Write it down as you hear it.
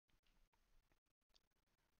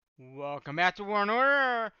Welcome back to War and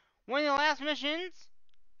Order. One of the last missions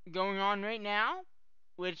going on right now,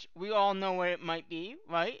 which we all know what it might be,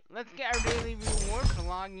 right? Let's get our daily reward for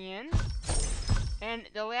logging in. And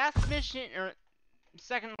the last mission, or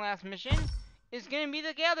second to last mission, is going to be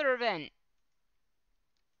the Gather event.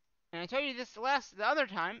 And I told you this the other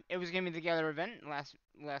time, it was going to be the Gather event. Last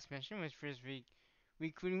mission was Frisbee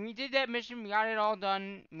recruiting. We did that mission, we got it all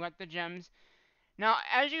done, we got the gems. Now,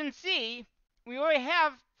 as you can see, we already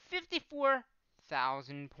have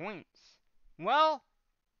 54,000 points. Well,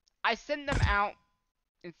 I sent them out.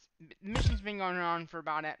 The mission's been going on for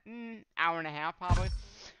about an hour and a half, probably.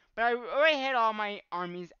 But I already had all my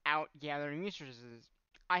armies out gathering resources.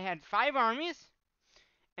 I had 5 armies,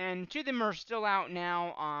 and 2 of them are still out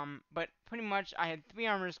now. But pretty much I had 3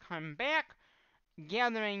 armies coming back,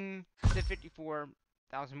 gathering the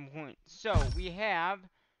 54,000 points. So we have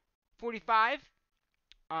 45.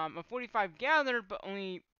 A 45 gathered, but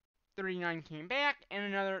only 39 came back, and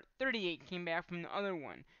another 38 came back from the other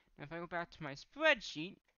one. Now, if I go back to my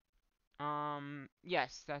spreadsheet,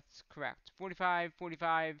 yes, that's correct. 45,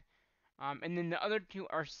 45, and then the other 2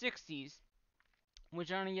 are 60s,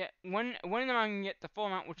 which I'm gonna get one of them I'm gonna get the full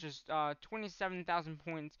amount, which is 27,000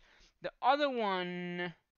 points. The other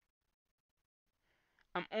one,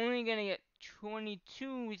 I'm only gonna get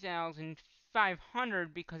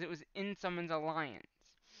 22,500 because it was in someone's alliance.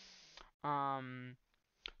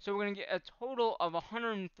 So we're going to get a total of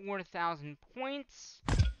 104,000 points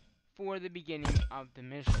for the beginning of the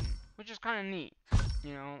mission, which is kind of neat.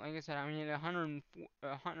 You know, like I said, I'm going to get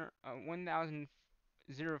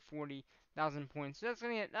 1,040,000 points. So that's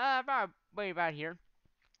going to get about here.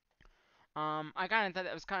 I kind of thought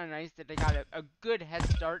that was kind of nice that they got a good head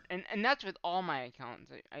start, and that's with all my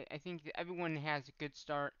accounts. I think that everyone has a good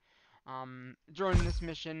start during this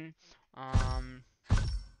mission.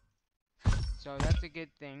 So that's a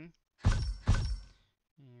good thing. And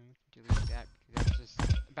we can delete that because that's just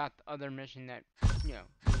about the other mission that, you know,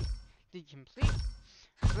 we did complete.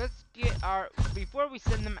 So let's get our, before we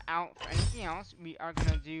send them out for anything else, we are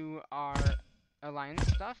going to do our alliance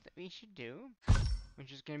stuff that we should do,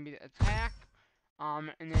 which is going to be the attack,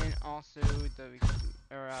 and then also the recruit,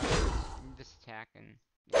 or, this attack, and,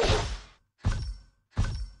 yeah.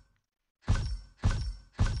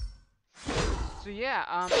 So yeah,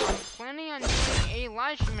 I'm planning on doing a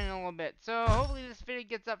live stream in a little bit, so hopefully this video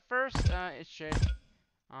gets up first, it should.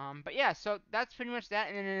 But yeah, so that's pretty much that,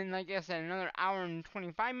 and then, like I said, another hour and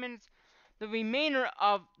 25 minutes, the remainder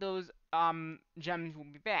of those, gems will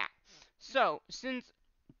be back. So, since,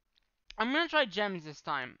 I'm gonna try gems this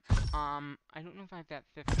time, I don't know if I have that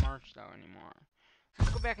 5th March, though, anymore.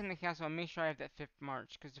 Let's go back in the castle and make sure I have that 5th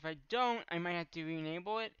March, because if I don't, I might have to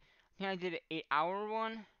re-enable it. I think I did an 8-hour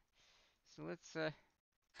one, so let's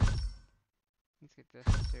get this,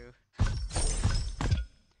 too. Let's see.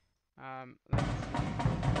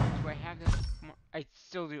 Do I have this? I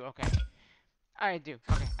still do, okay. I do.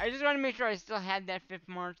 Okay. I just want to make sure I still had that 5th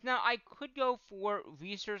March. Now, I could go for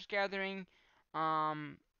resource gathering.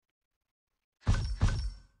 But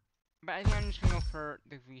I think I'm just going to go for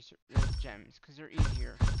the gems, because they're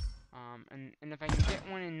easier. And if I can get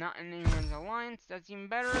one and not in anyone's alliance, that's even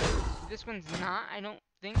better. This one's not, I don't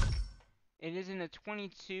think. It is in a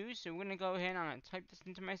 22, so we're going to go ahead and I'm going to type this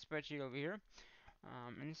into my spreadsheet over here.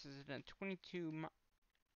 And this is a 22.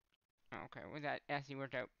 Okay, well that actually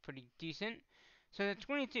worked out pretty decent. So the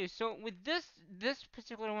 22. So with this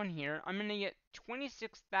particular one here, I'm gonna get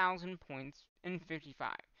 26,000 points in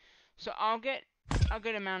 55. So I'll get a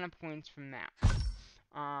good amount of points from that.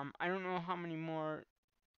 I don't know how many more.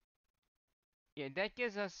 Yeah, that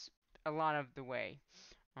gives us a lot of the way.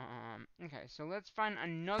 Okay, so let's find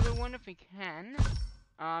another one if we can.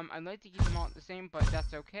 I'd like to keep them all the same, but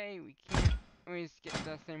that's okay. We can't always get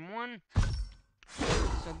the same one.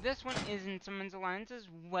 So this one is in someone's alliance as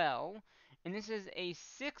well, and this is a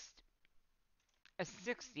 60.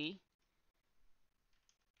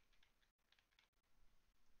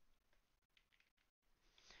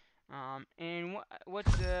 And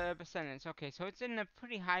what's the percentage? Okay, so it's in a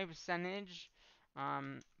pretty high percentage.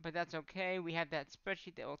 But that's okay. We have that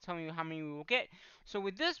spreadsheet that will tell me how many we will get. So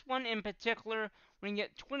with this one in particular, we're gonna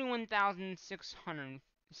get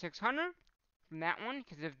 21,600 from that one,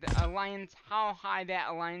 because if the alliance, how high that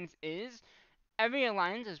alliance is, every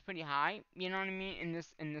alliance is pretty high, you know what I mean, in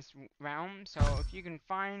this realm. So if you can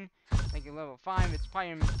find like a level 5, it's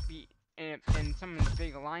probably gonna be in someone's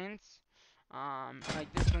big alliance. Like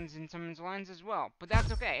this one's in someone's alliance as well. But that's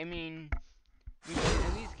okay. I mean, we can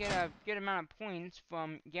at least get a good amount of points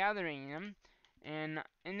from gathering them. And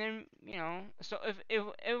then, you know, so if it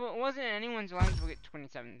wasn't in anyone's alliance, we'll get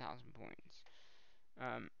 27,000 points.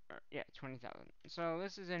 Yeah, 20,000. So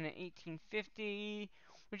this is in an 1850,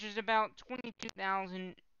 which is about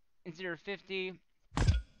 22,050.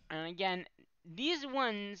 And again, these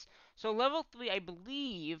ones, so level 3, I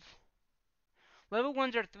believe, level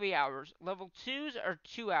 1s are 3 hours. Level 2s are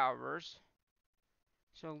 2 hours.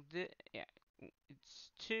 So, yeah,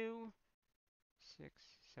 it's 2, 6,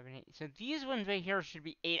 7, 8. So these ones right here should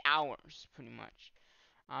be 8 hours, pretty much.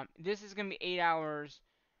 This is going to be 8 hours.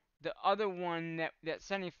 The other one, that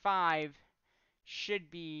 75,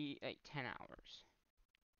 should be like 10 hours.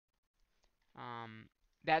 Um,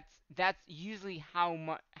 that's usually how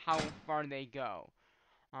far they go.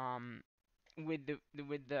 With the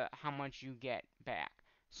how much you get back.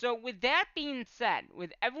 So with that being said,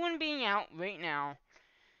 with everyone being out right now,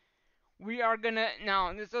 we are gonna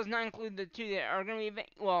now. This does not include the two that are gonna be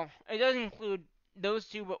well. It does include those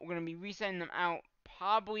two, but we're gonna be resetting them out.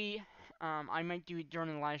 Probably, I might do it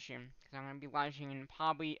during the live stream because I'm gonna be live streaming in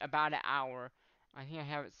probably about an hour. I think I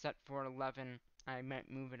have it set for 11. I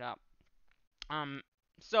might move it up. Um,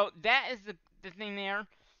 so that is the thing there.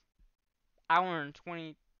 Hour and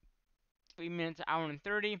 23 minutes, hour and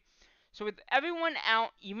 30. So with everyone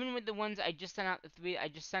out, even with the ones I just sent out, the 3 I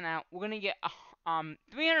just sent out, we're gonna get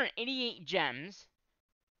 388 gems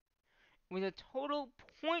with a total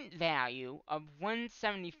point value of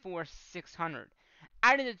 174,600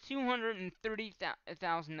 out of the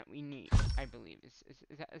 230,000 that we need. I believe is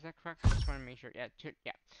that correct? I just want to make sure. Yeah,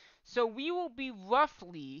 yeah. So we will be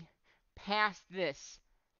roughly past this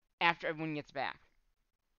after everyone gets back.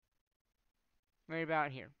 Right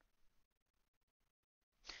about here.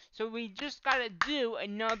 So we just gotta do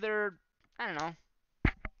another, I don't know,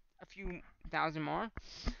 a few thousand more.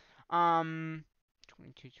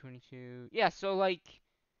 22, 22. Yeah, so like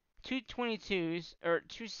 222s or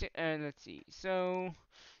let's see. So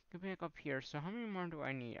go back up here. So how many more do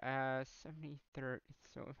I need? 70, 30.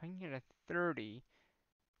 So if I can get a 30,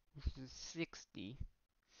 this is 60.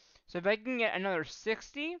 So if I can get another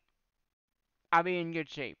 60, I'll be in good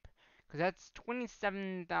shape. Because that's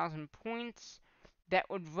 27,000 points. That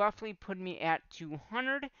would roughly put me at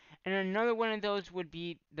 200. And another one of those would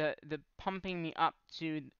be the pumping me up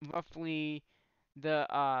to roughly the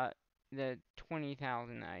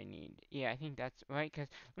 20,000 that I need. Yeah, I think that's right. Because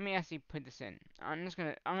let me actually put this in. I'm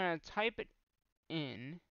gonna type it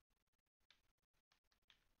in.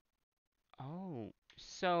 Oh,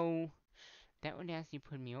 so that would actually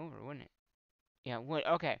put me over, wouldn't it? Yeah, it would.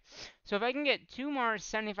 Okay. So if I can get 2 more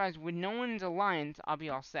 75s with no one's alliance, I'll be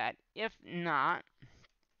all set. If not,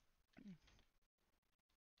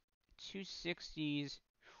 260s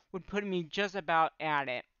would put me just about at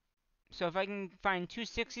it. So if I can find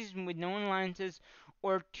 260s with no alliances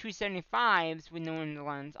or 275s with no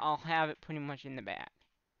alliance, I'll have it pretty much in the bag.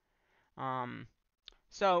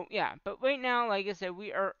 So yeah, but right now, like I said,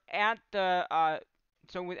 we are at the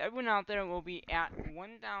so with everyone out there, we'll be at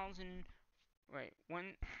 1,000. Right,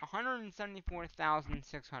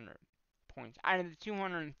 174,600 points out of the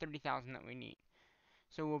 230,000 that we need.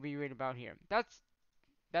 So we'll be right about here. That's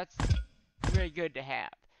very good to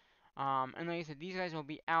have. And like I said, these guys will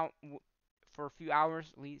be out for a few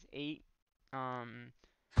hours, at least 8.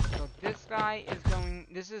 So this guy is going.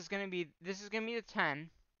 This is gonna be the 10.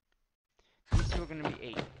 These two are gonna be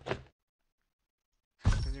 8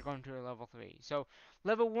 because they're going to a level 3. So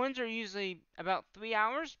level 1s are usually about 3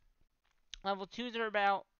 hours. Level 2s are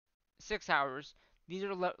about 6 hours. These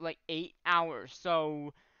are like 8 hours.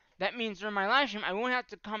 So that means during my live stream, I won't have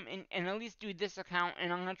to come in and at least do this account.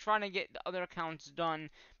 And I'm going to try to get the other accounts done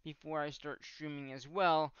before I start streaming as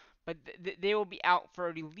well. But they will be out for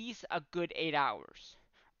at least a good 8 hours.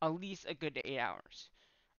 At least a good 8 hours.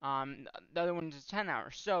 The other ones is 10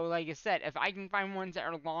 hours. So, like I said, if I can find ones that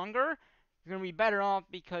are longer, you're going to be better off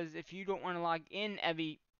because if you don't want to log in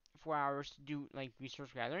every 4 hours to do like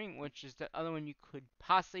resource gathering, which is the other one you could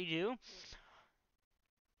possibly do,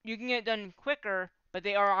 you can get it done quicker, but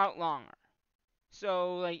they are out longer.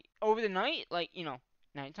 So like over the night, like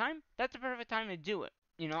nighttime, that's the perfect time to do it.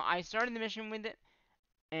 I started the mission with it,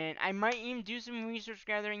 and I might even do some resource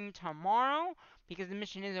gathering tomorrow because the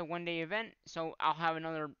mission is a 1-day event. So I'll have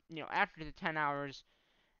another, after the 10 hours,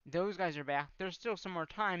 those guys are back. There's still some more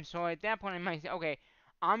time, so at that point I might say, okay,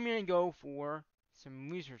 I'm gonna go for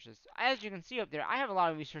some resources. As you can see up there, I have a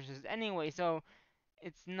lot of resources anyway, so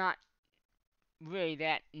it's not really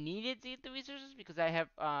that needed to get the resources because I have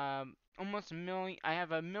almost a million. I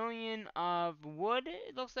have a million of wood.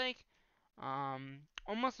 It looks like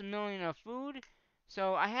almost a million of food.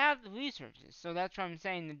 So I have the resources. So that's what I'm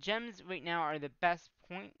saying. The gems right now are the best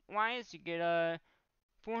point wise. You get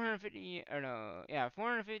 450, or no, yeah,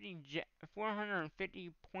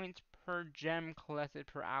 450 points per gem collected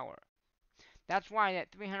per hour. That's why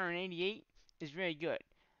that 388 is very good.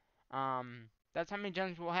 That's how many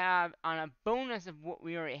gems we'll have on a bonus of what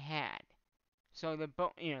we already had. So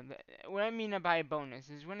what I mean by a bonus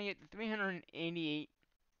is when you get the 388,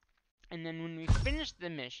 and then when we finish the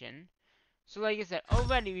mission, so like I said,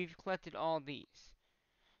 already we've collected all these.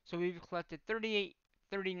 So we've collected 38,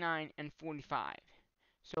 39, and 45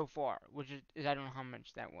 so far, which is I don't know how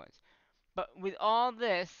much that was. But with all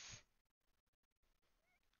this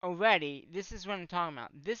already, this is what I'm talking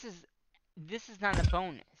about. This is not a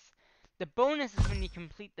bonus. The bonus is when you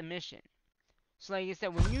complete the mission. So like I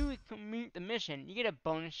said, when you complete the mission, you get a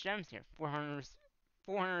bonus gems here,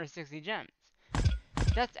 460 gems.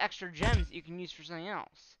 That's extra gems that you can use for something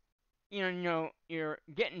else. You're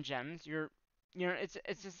getting gems.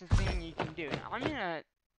 It's just a thing you can do. Now, I'm gonna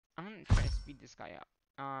try to speed this guy up.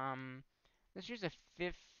 Let's use a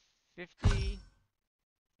 50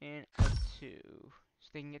 and a 2, so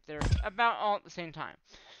they can get there about all at the same time.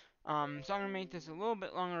 So I'm gonna make this a little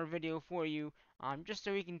bit longer video for you, just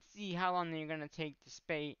so we can see how long they're gonna take to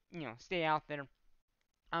stay out there.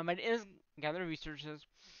 But it is gather resources.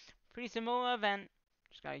 Pretty simple event. You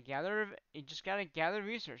just gotta gather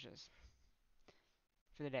resources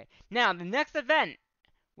for the day. Now, the next event,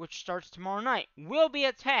 which starts tomorrow night, will be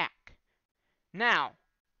attack. Now,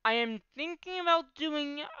 I am thinking about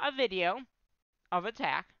doing a video of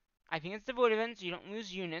attack. I think it's devoid event, so you don't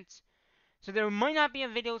lose units. So there might not be a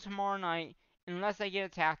video tomorrow night unless I get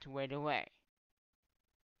attacked right away.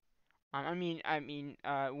 One hour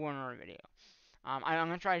video. I'm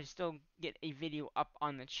gonna try to still get a video up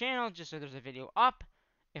on the channel, just so there's a video up.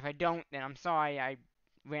 If I don't, then I'm sorry, I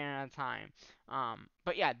ran out of time.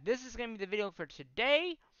 But yeah, this is gonna be the video for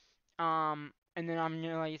today. And then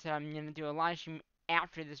like I said, I'm gonna do a live stream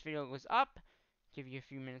after this video goes up. Give you a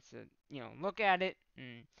few minutes to, look at it,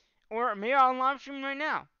 or maybe I'll live stream right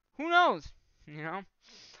now. Who knows?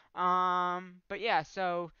 But yeah,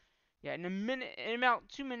 so yeah, in about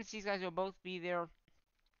 2 minutes, these guys will both be there.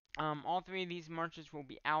 All three of these marches will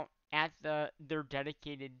be out at their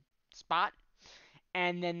dedicated spot,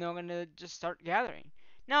 and then they're gonna just start gathering.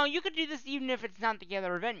 Now, you could do this even if it's not the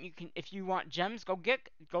gather event. You can, if you want gems, go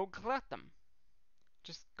collect them.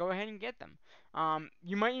 Just go ahead and get them.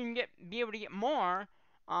 You might even be able to get more,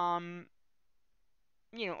 over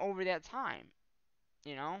that time.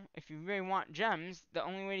 If you really want gems, the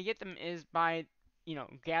only way to get them is by,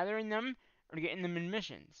 gathering them or getting them in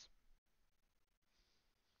missions.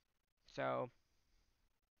 So,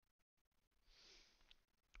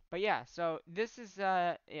 but yeah, so this is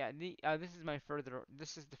this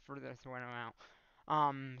is the furthest one I'm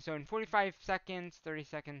out. So in 45 seconds, 30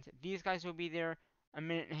 seconds, these guys will be there. A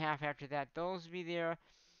minute and a half after that, those will be there.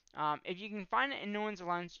 If you can find it in no one's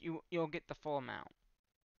alliance, you'll get the full amount.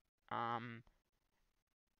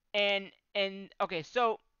 And okay,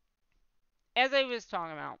 so as I was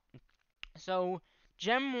talking about, so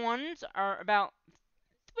gem ones are about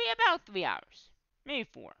 3 hours, maybe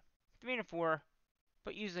 4, 3 to 4,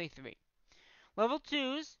 but usually 3. Level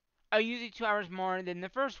 2s are usually 2 hours more than the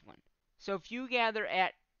first one. So if you gather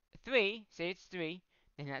at 3, say it's 3,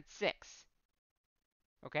 then that's 6.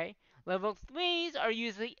 Okay? Level 3s are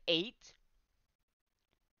usually 8.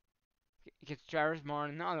 It gets 2 hours more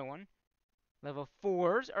than the other one. Level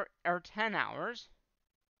 4s are 10 hours.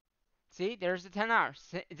 See, there's the 10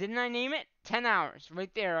 hours. Didn't I name it? 10 hours,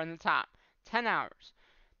 right there on the top. 10 hours.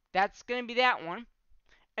 That's going to be that one.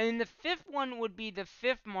 And then the fifth one would be the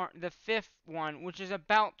fifth one, which is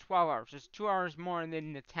about 12 hours. It's 2 hours more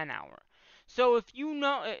than the 10 hour. So if you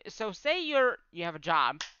know, so say you have a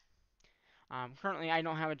job. Currently I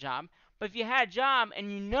don't have a job, but if you had a job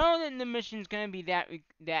and you know that the mission's gonna be that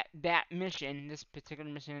mission, this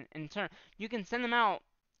particular mission in turn, you can send them out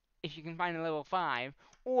if you can find a level 5,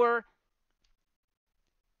 or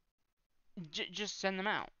just send them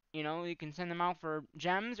out. You can send them out for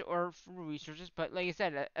gems or for resources, but like I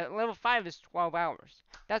said, at level 5 is 12 hours.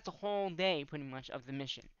 That's a whole day, pretty much, of the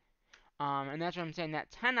mission. And that's what I'm saying,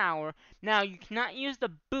 that 10 hour. Now, you cannot use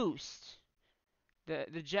the boost, the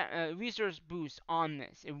resource boost on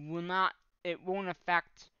this. It won't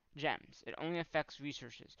affect gems. It only affects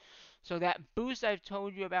resources. So that boost I've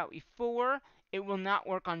told you about before, it will not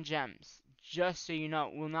work on gems. Just so you know,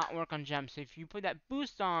 it will not work on gems. So if you put that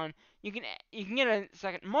boost on, you can get a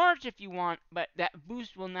second march if you want, but that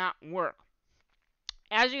boost will not work.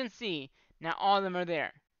 As you can see, now all of them are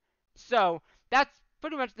there. So that's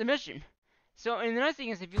pretty much the mission. So, and the nice thing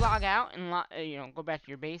is, if you log out and go back to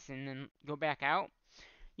your base and then go back out,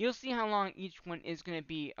 you'll see how long each one is going to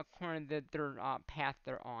be according to their path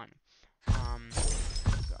they're on.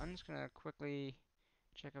 So I'm just going to quickly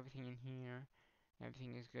check everything in here.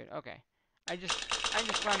 Everything is good. Okay. I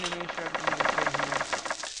just wanted to make sure everything was good here.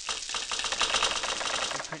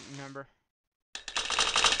 I couldn't remember.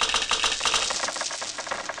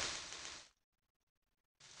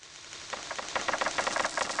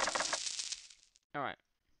 Alright.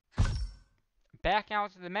 Back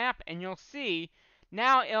out to the map, and you'll see,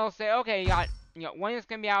 now it'll say, okay, you got one that's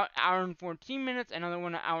going to be out hour and 14 minutes, another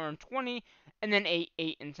one an hour and 20, and then 8,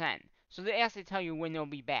 8, and 10. So they actually tell you when they'll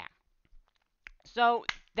be back. So,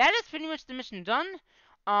 that is pretty much the mission done.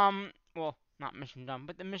 Well, not mission done,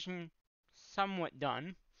 but the mission somewhat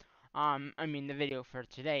done. I mean, the video for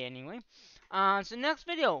today, anyway. So next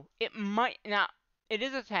video, now, it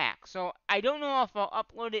is attack, so I don't know if I'll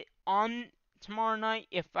upload it on tomorrow night.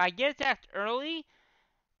 If I get attacked early,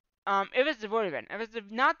 if it's the void event. If it's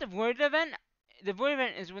not the void event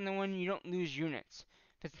is when the one you don't lose units.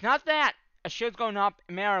 If it's not that, a shield's going up,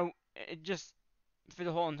 it just for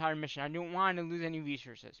the whole entire mission. I don't want to lose any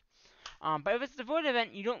resources. But if it's the void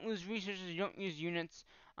event, you don't lose resources, you don't use units.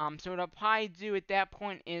 So what I'll probably do at that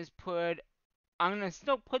point is I'm gonna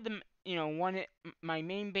still put them, one at my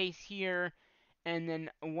main base here, and then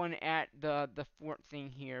one at the fort thing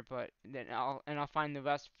here. But then I'll find the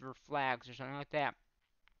rest for flags or something like that.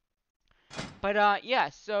 But yeah,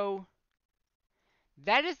 so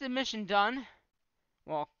that is the mission done.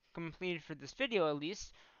 Well, completed for this video at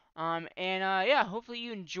least. Yeah, hopefully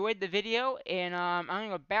you enjoyed the video, and I'm gonna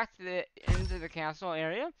go back to into the castle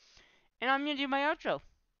area, and I'm gonna do my outro.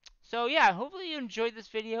 So yeah, hopefully you enjoyed this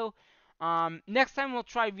video. Next time we'll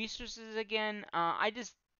try resources again. I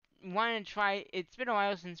just wanted to try. It's been a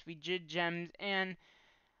while since we did gems, and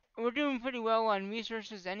we're doing pretty well on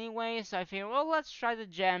resources anyway. So I figured, well, let's try the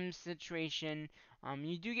gems situation.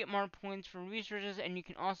 You do get more points for resources, and you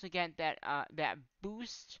can also get that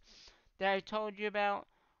boost that I told you about.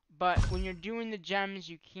 But when you're doing the gems,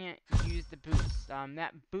 you can't use the boost.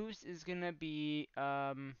 That boost is gonna be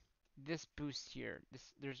this boost here.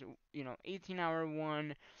 There's 18-hour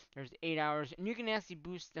one. There's 8 hours, and you can actually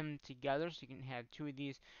boost them together, so you can have 2 of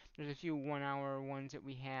these. There's a few 1-hour ones that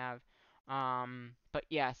we have. But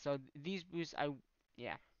yeah, so these boosts,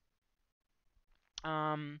 yeah.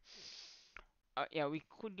 Yeah, we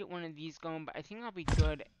could get one of these going, but I think I'll be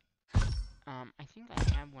good. I think I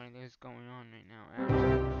have one of those going on right now,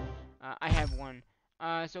 actually. I have one.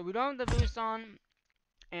 So we don't have the boost on,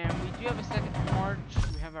 and we do have a second march.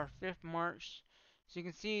 We have our 5th march. So you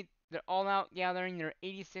can see they're all out gathering. There are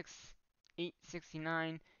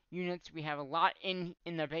 869 units. We have a lot in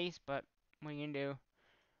the base, but what are you gonna do?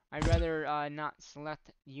 I'd rather not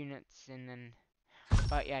select units and then.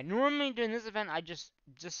 But yeah, normally during this event, I just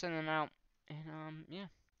send them out, and yeah.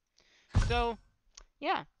 So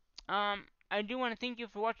yeah, I do want to thank you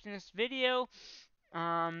for watching this video.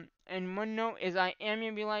 And one note is I am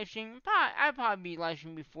going to be live streaming. I'll probably be live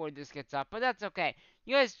streaming before this gets up, but that's okay.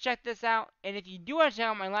 You guys check this out, and if you do want to check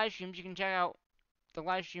out my live streams, you can check out the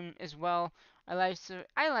live stream as well. I live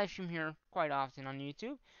stream here quite often on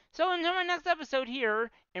YouTube. So until my next episode here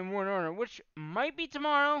in War and Order, which might be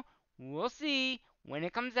tomorrow, we'll see when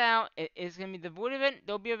it comes out. It is going to be the Void event.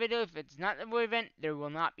 There'll be a video. If it's not the Void event, there will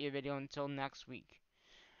not be a video until next week.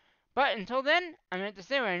 But until then, I'm going to have to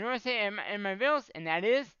say what I normally say in my videos, and that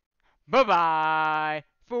is, bye-bye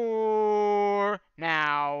for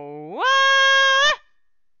now.